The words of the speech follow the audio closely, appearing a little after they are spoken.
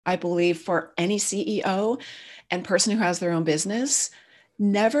I believe for any CEO and person who has their own business,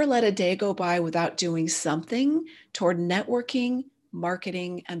 never let a day go by without doing something toward networking,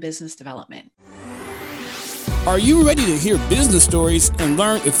 marketing, and business development. Are you ready to hear business stories and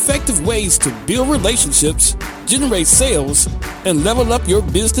learn effective ways to build relationships, generate sales, and level up your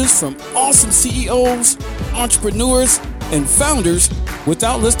business from awesome CEOs, entrepreneurs, and founders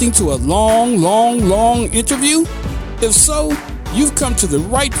without listening to a long interview? If so, you've come to the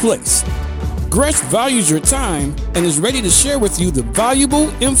right place. Gresh values your time and is ready to share with you the valuable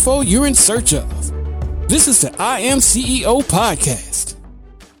info you're in search of. This is the I Am CEO podcast.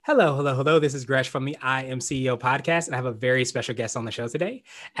 Hello. This is Gresh from the I Am CEO podcast, and I have a very special guest on the show today.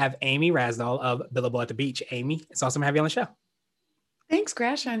 I have Amy Rasdall of Billable at the Beach. Amy, it's awesome to have you on the show. Thanks,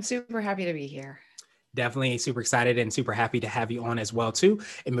 Gresh. I'm super happy to be here. Definitely super excited and super happy to have you on as well, too.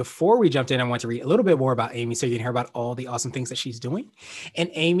 And before we jumped in, I want to read a little bit more about Amy so you can hear about all the awesome things that she's doing. And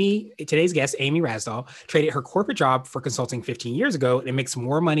Amy, today's guest, Amy Rasdall, traded her corporate job for consulting 15 years ago and makes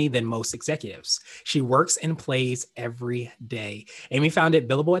more money than most executives. She works and plays every day. Amy founded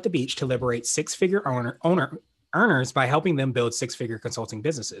Billable at the Beach to liberate six-figure earners by helping them build six-figure consulting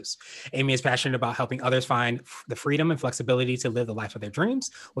businesses. Amy is passionate about helping others find the freedom and flexibility to live the life of their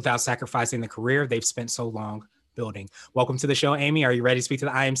dreams without sacrificing the career they've spent so long building. Welcome to the show, Amy. Are you ready to speak to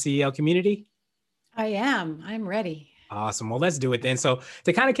the I Am CEO community? I am. I'm ready. Awesome. Well, let's do it then. So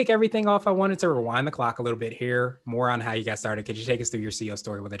to kind of kick everything off, I wanted to rewind the clock a little bit here, more on how you got started. Could you take us through your CEO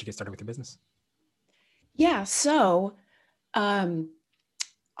story? When did you get started with your business? Yeah. So,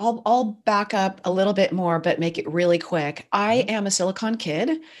 I'll back up a little bit more, but make it really quick. I am a Silicon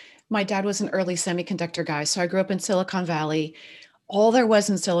kid. My dad was an early semiconductor guy. So I grew up in Silicon Valley. All there was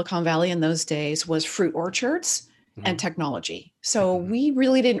in Silicon Valley in those days was fruit orchards and technology. So we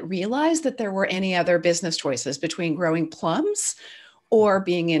really didn't realize that there were any other business choices between growing plums or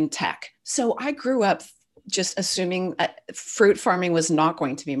being in tech. So I grew up just assuming fruit farming was not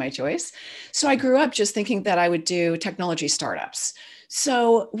going to be my choice. So I grew up just thinking that I would do technology startups.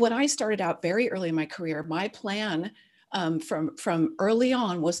 So when I started out very early in my career, my plan from early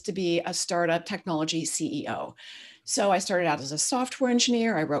on was to be a startup technology CEO. So I started out as a software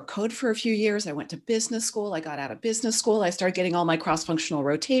engineer. I wrote code for a few years. I went to business school. I got out of business school. I started getting all my cross-functional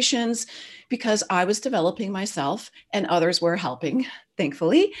rotations because I was developing myself and others were helping,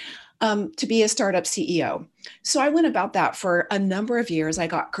 thankfully, to be a startup CEO. So I went about that for a number of years. I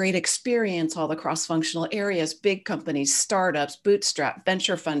got great experience, all the cross-functional areas, big companies, startups, bootstrap,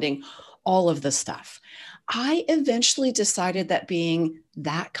 venture funding, all of the stuff. I eventually decided that being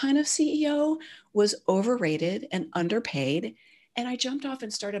that kind of CEO was overrated and underpaid. And I jumped off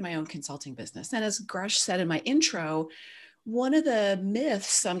and started my own consulting business. And as Gresh said in my intro, one of the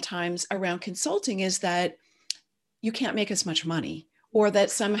myths sometimes around consulting is that you can't make as much money, or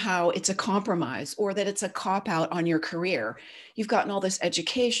that somehow it's a compromise, or that it's a cop out on your career. You've gotten all this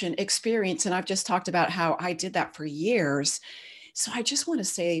education, experience, and I've just talked about how I did that for years. So I just want to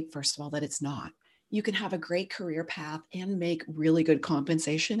say, first of all, that it's not. You can have a great career path and make really good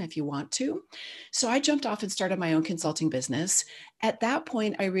compensation if you want to. So I jumped off and started my own consulting business. At that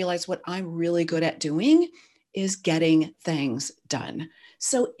point, I realized what I'm really good at doing is getting things done.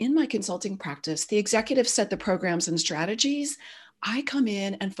 So in my consulting practice, the executives set the programs and strategies. I come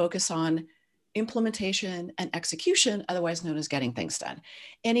in and focus on implementation and execution, otherwise known as getting things done.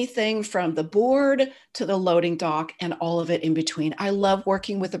 Anything from the board to the loading dock and all of it in between. I love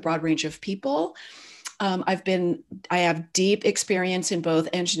working with a broad range of people. I have deep experience in both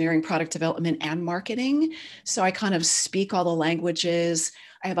engineering, product development, and marketing. So I kind of speak all the languages.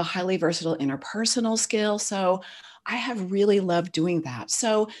 I have a highly versatile interpersonal skill. So I have really loved doing that.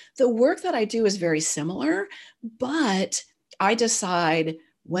 So the work that I do is very similar, but I decide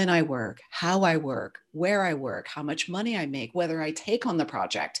when I work, how I work, where I work, how much money I make, whether I take on the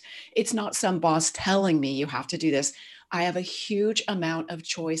project. It's not some boss telling me you have to do this. I have a huge amount of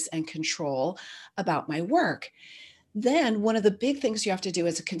choice and control about my work. Then one of the big things you have to do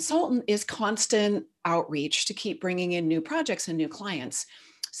as a consultant is constant outreach to keep bringing in new projects and new clients.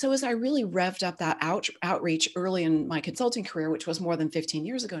 So as I really revved up that outreach early in my consulting career, which was more than 15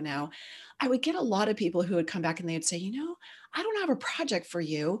 years ago now, I would get a lot of people who would come back and they'd say, I don't have a project for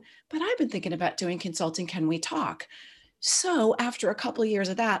you, but I've been thinking about doing consulting. Can we talk? So after a couple of years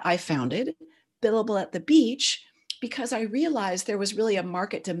of that, I founded Billable at the Beach because I realized there was really a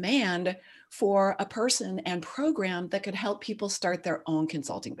market demand for a person and program that could help people start their own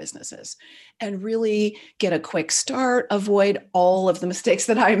consulting businesses and really get a quick start, avoid all of the mistakes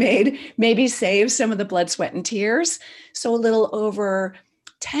that I made, maybe save some of the blood, sweat, and tears. So a little over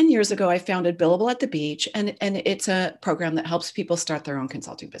 10 years ago, I founded Billable at the Beach, and it's a program that helps people start their own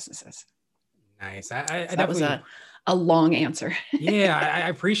consulting businesses. Nice. I So that was a long answer. Yeah, I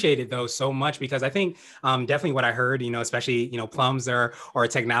appreciate it though so much, because I think definitely what I heard, especially, plums or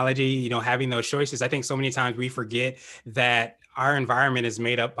technology, having those choices. I think so many times we forget that our environment is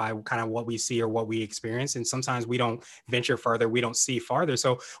made up by kind of what we see or what we experience. And sometimes we don't venture further, we don't see farther.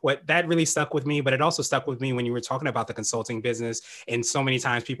 So what that really stuck with me, but it also stuck with me when you were talking about the consulting business. And so many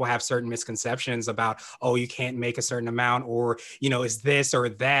times people have certain misconceptions about, oh, you can't make a certain amount, or, is this or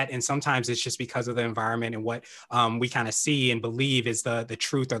that. And sometimes it's just because of the environment and what we kind of see and believe is the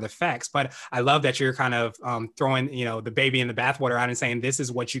truth or the facts. But I love that you're kind of throwing, the baby in the bathwater out and saying, this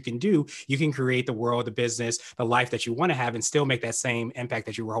is what you can do. You can create the world, the business, the life that you want to have, and still make that same impact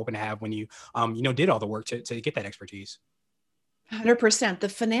that you were hoping to have when you, did all the work to get that expertise. 100%. The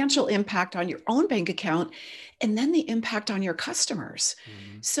financial impact on your own bank account, and then the impact on your customers.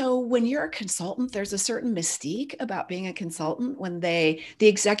 Mm-hmm. So when you're a consultant, there's a certain mystique about being a consultant. When the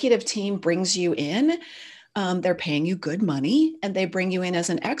executive team brings you in, they're paying you good money and they bring you in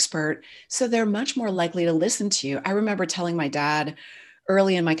as an expert. So they're much more likely to listen to you. I remember telling my dad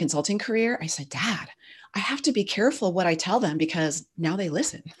early in my consulting career, I said, Dad, I have to be careful what I tell them, because now they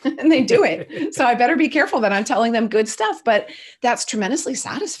listen and they do it. So I better be careful that I'm telling them good stuff. But that's tremendously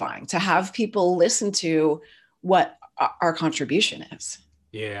satisfying to have people listen to what our contribution is.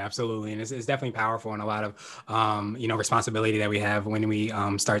 Yeah, absolutely. And it's definitely powerful, and a lot of, responsibility that we have when we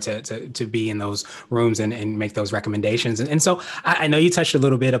start to be in those rooms and make those recommendations. And so I know you touched a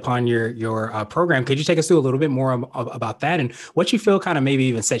little bit upon your program. Could you take us through a little bit more about that and what you feel kind of maybe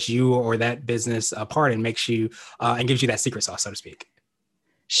even sets you or that business apart and makes you and gives you that secret sauce, so to speak?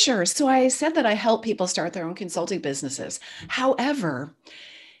 Sure. So I said that I help people start their own consulting businesses. However,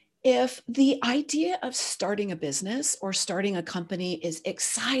 if the idea of starting a business or starting a company is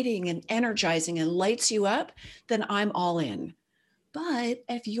exciting and energizing and lights you up, then I'm all in. But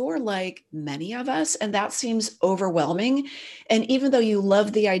if you're like many of us and that seems overwhelming, and even though you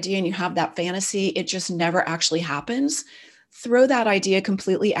love the idea and you have that fantasy, it just never actually happens, throw that idea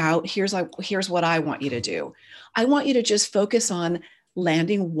completely out. Here's what I want you to do. I want you to just focus on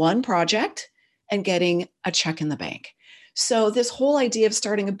landing one project and getting a check in the bank. So this whole idea of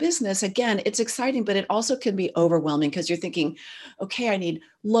starting a business, again, it's exciting, but it also can be overwhelming because you're thinking, okay, I need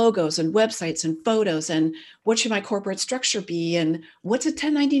logos and websites and photos, and what should my corporate structure be? And what's a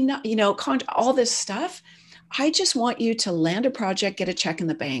 1099, all this stuff. I just want you to land a project, get a check in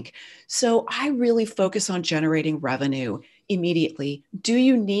the bank. So I really focus on generating revenue immediately. Do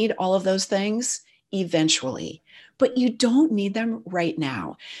you need all of those things? Eventually. But you don't need them right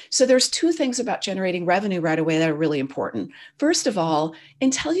now. So there's two things about generating revenue right away that are really important. First of all,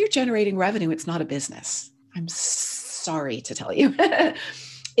 until you're generating revenue, it's not a business. I'm sorry to tell you.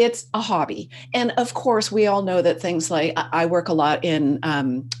 It's a hobby. And of course, we all know that things like I work a lot in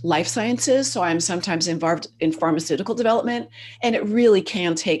life sciences. So I'm sometimes involved in pharmaceutical development, and it really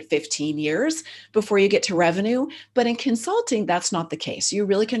can take 15 years before you get to revenue. But in consulting, that's not the case. You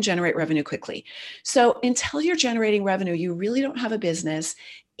really can generate revenue quickly. So until you're generating revenue, you really don't have a business.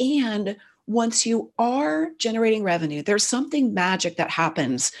 And once you are generating revenue, there's something magic that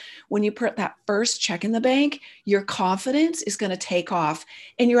happens when you put that first check in the bank. Your confidence is going to take off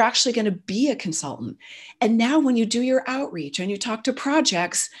and you're actually going to be a consultant. And now when you do your outreach and you talk to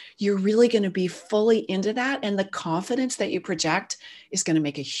projects, you're really going to be fully into that. And the confidence that you project is going to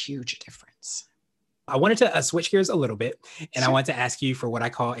make a huge difference. I wanted to switch gears a little bit, and Sure. I want to ask you for what I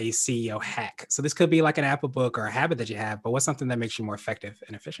call a CEO hack. So this could be like an Apple book or a habit that you have, but what's something that makes you more effective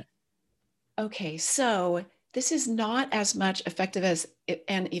and efficient? Okay, so this is not as much effective as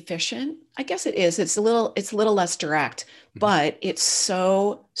and efficient. I guess it is. It's a little less direct, but it's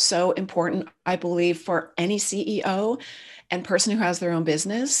so important, I believe, for any CEO and person who has their own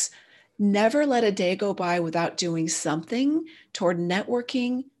business. Never let a day go by without doing something toward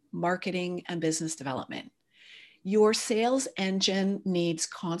networking, marketing, and business development. Your sales engine needs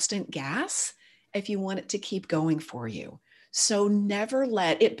constant gas if you want it to keep going for you. So never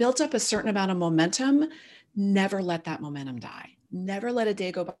let it build up a certain amount of momentum. Never let that momentum die. Never let a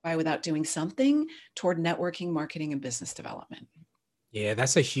day go by without doing something toward networking, marketing, and business development. Yeah,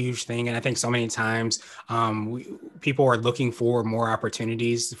 that's a huge thing. And I think so many times people are looking for more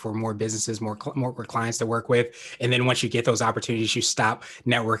opportunities, for more businesses, more clients to work with. And then once you get those opportunities, you stop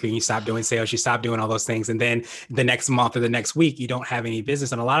networking, you stop doing sales, you stop doing all those things. And then the next month or the next week, you don't have any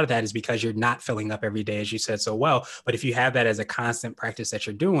business. And a lot of that is because you're not filling up every day, as you said so well. But if you have that as a constant practice that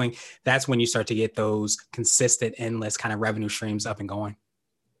you're doing, that's when you start to get those consistent, endless kind of revenue streams up and going.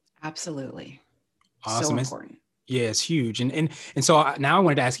 Absolutely. Awesome. So important. Yeah, it's huge. And so now I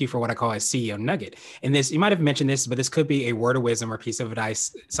wanted to ask you for what I call a CEO nugget. And this, you might have mentioned this, but this could be a word of wisdom or piece of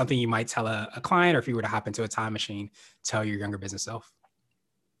advice, something you might tell a client, or if you were to hop into a time machine, tell your younger business self.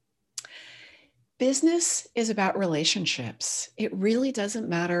 Business is about relationships. It really doesn't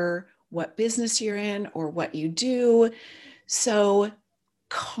matter what business you're in or what you do. So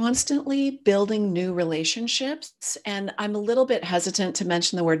constantly building new relationships. And I'm a little bit hesitant to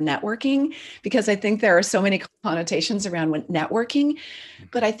mention the word networking because I think there are so many connotations around networking.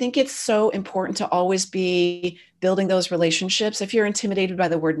 But I think it's so important to always be building those relationships. If you're intimidated by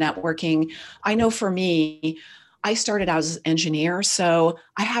the word networking, I know for me, I started out as an engineer, so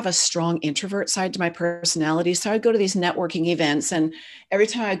I have a strong introvert side to my personality. So I'd go to these networking events, and every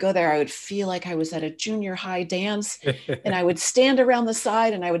time I go there, I would feel like I was at a junior high dance, and I would stand around the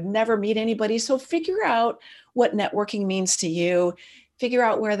side and I would never meet anybody. So figure out what networking means to you. Figure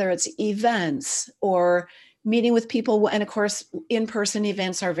out whether it's events or meeting with people. And of course, in-person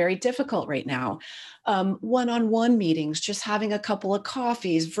events are very difficult right now. One-on-one meetings, just having a couple of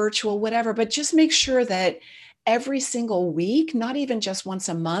coffees, virtual, whatever, but just make sure that every single week, not even just once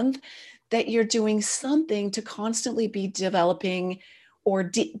a month, that you're doing something to constantly be developing or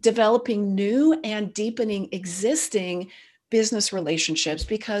developing new and deepening existing business relationships,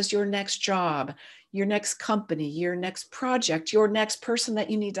 because your next job, your next company, your next project, your next person that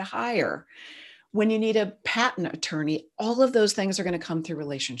you need to hire, when you need a patent attorney, all of those things are going to come through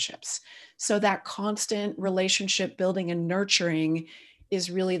relationships. So that constant relationship building and nurturing is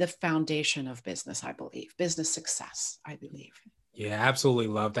really the foundation of business, I believe, business success, I believe. Yeah, absolutely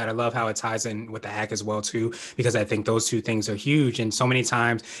love that. I love how it ties in with the hack as well too, because I think those two things are huge. And so many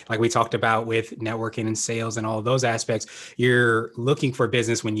times, like we talked about with networking and sales and all of those aspects, you're looking for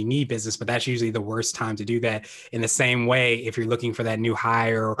business when you need business, but that's usually the worst time to do that. In the same way, if you're looking for that new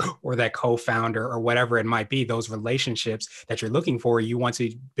hire or that co-founder or whatever it might be, those relationships that you're looking for, you want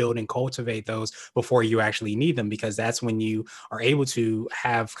to build and cultivate those before you actually need them, because that's when you are able to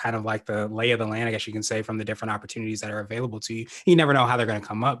have kind of like the lay of the land, I guess you can say, from the different opportunities that are available to you. You never know how they're going to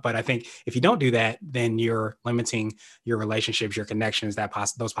come up. But I think if you don't do that, then you're limiting your relationships, your connections,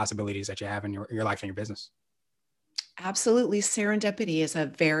 those possibilities that you have in your life and your business. Absolutely. Serendipity is a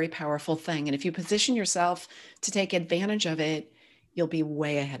very powerful thing. And if you position yourself to take advantage of it, you'll be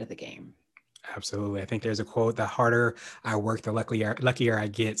way ahead of the game. Absolutely. I think there's a quote: the harder I work, the luckier I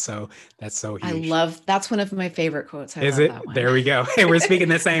get. So that's so huge. That's one of my favorite quotes. I Is love it? that one. There we go. Hey, we're speaking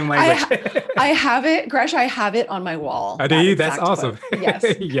the same language. I have it, Gresh. I have it on my wall. Oh, do you? That's awesome. Yes.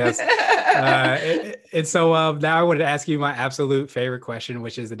 Yes. And so now I wanted to ask you my absolute favorite question,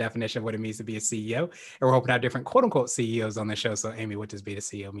 which is the definition of what it means to be a CEO. And we're hoping to have different quote unquote CEOs on the show. So Amy, what does being a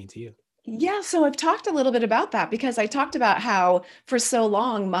CEO mean to you? Yeah, so I've talked a little bit about that because I talked about how for so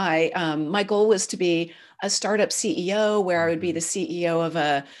long my goal was to be a startup CEO, where I would be the CEO of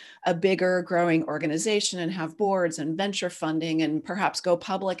a bigger growing organization and have boards and venture funding and perhaps go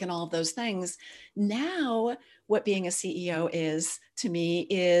public and all of those things. Now, what being a CEO is to me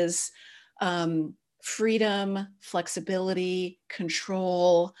is freedom, flexibility,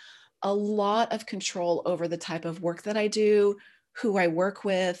 control, a lot of control over the type of work that I do, who I work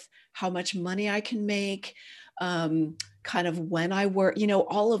with, how much money I can make, kind of when I work,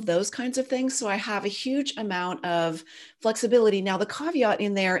 all of those kinds of things. So I have a huge amount of flexibility. Now, the caveat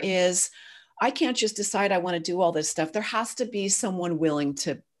in there is I can't just decide I want to do all this stuff. There has to be someone willing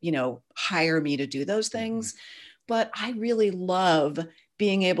to, hire me to do those things. But I really love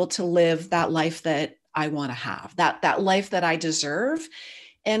being able to live that life that I want to have, that life that I deserve.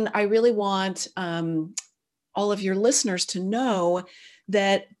 And I really want all of your listeners to know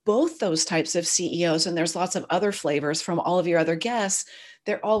that both those types of CEOs, and there's lots of other flavors from all of your other guests,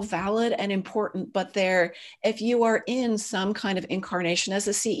 they're all valid and important, but if you are in some kind of incarnation as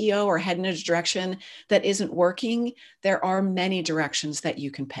a CEO or heading in a direction that isn't working, there are many directions that you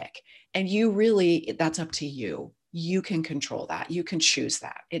can pick. And that's up to you. You can control that. You can choose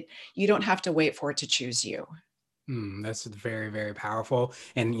that. You don't have to wait for it to choose you. That's very, very powerful.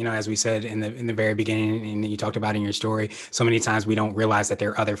 And, as we said in the very beginning, and you talked about in your story, so many times we don't realize that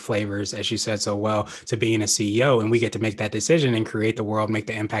there are other flavors, as you said so well, to being a CEO, and we get to make that decision and create the world, make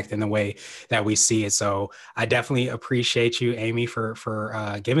the impact in the way that we see it. So I definitely appreciate you, Amy, for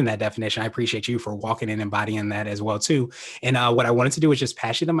giving that definition. I appreciate you for walking and embodying that as well, too. And what I wanted to do is just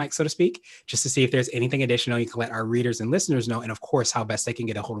pass you the mic, so to speak, just to see if there's anything additional you can let our readers and listeners know. And of course, how best they can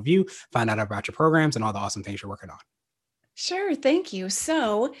get a hold of you, find out about your programs and all the awesome things you're working on. Sure. Thank you.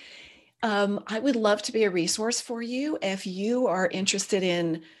 So I would love to be a resource for you if you are interested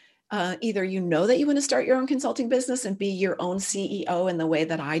in either that you want to start your own consulting business and be your own CEO in the way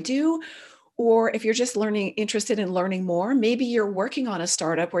that I do, Or if you're just interested in learning more, maybe you're working on a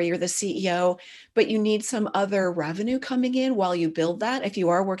startup where you're the CEO, but you need some other revenue coming in while you build that. If you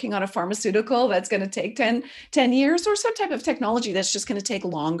are working on a pharmaceutical that's going to take 10 years, or some type of technology that's just going to take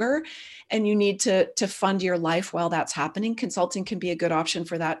longer, and you need to fund your life while that's happening, consulting can be a good option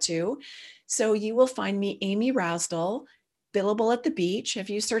for that too. So you will find me, Amy Rasdall, Billable at the Beach. If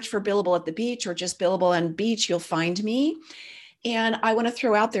you search for Billable at the Beach or just Billable and Beach, you'll find me. And I want to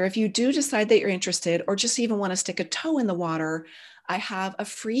throw out there, if you do decide that you're interested or just even want to stick a toe in the water, I have a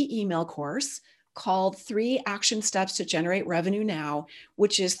free email course called 3 Action Steps to Generate Revenue Now,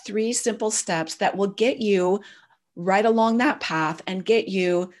 which is 3 simple steps that will get you right along that path and get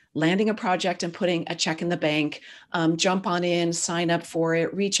you landing a project and putting a check in the bank. Jump on in, sign up for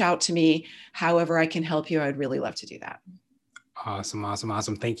it, reach out to me. However I can help you, I'd really love to do that.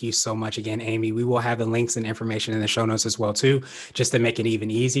 Awesome. Thank you so much again, Amy. We will have the links and information in the show notes as well, too, just to make it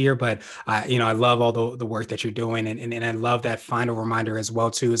even easier. But, I love all the work that you're doing. And I love that final reminder as well,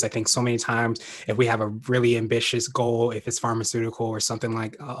 too, is I think so many times if we have a really ambitious goal, if it's pharmaceutical or something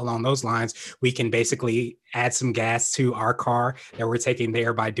like along those lines, we can basically add some gas to our car that we're taking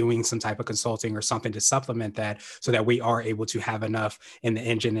there by doing some type of consulting or something to supplement that, so that we are able to have enough in the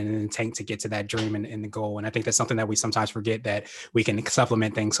engine and in the tank to get to that dream and the goal. And I think that's something that we sometimes forget, that we can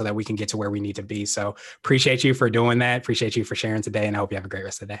supplement things so that we can get to where we need to be. So appreciate you for doing that. Appreciate you for sharing today. And I hope you have a great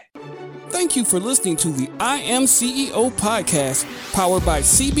rest of the day. Thank you for listening to the I Am CEO podcast, powered by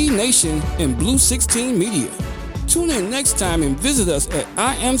CB Nation and Blue 16 Media. Tune in next time and visit us at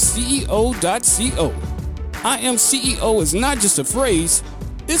imceo.co. I Am CEO is not just a phrase,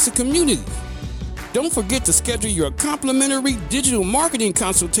 it's a community. Don't forget to schedule your complimentary digital marketing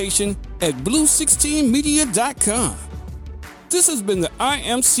consultation at blue16media.com. This has been the I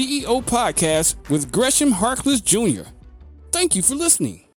Am CEO podcast with Gresham Harkless Jr. Thank you for listening.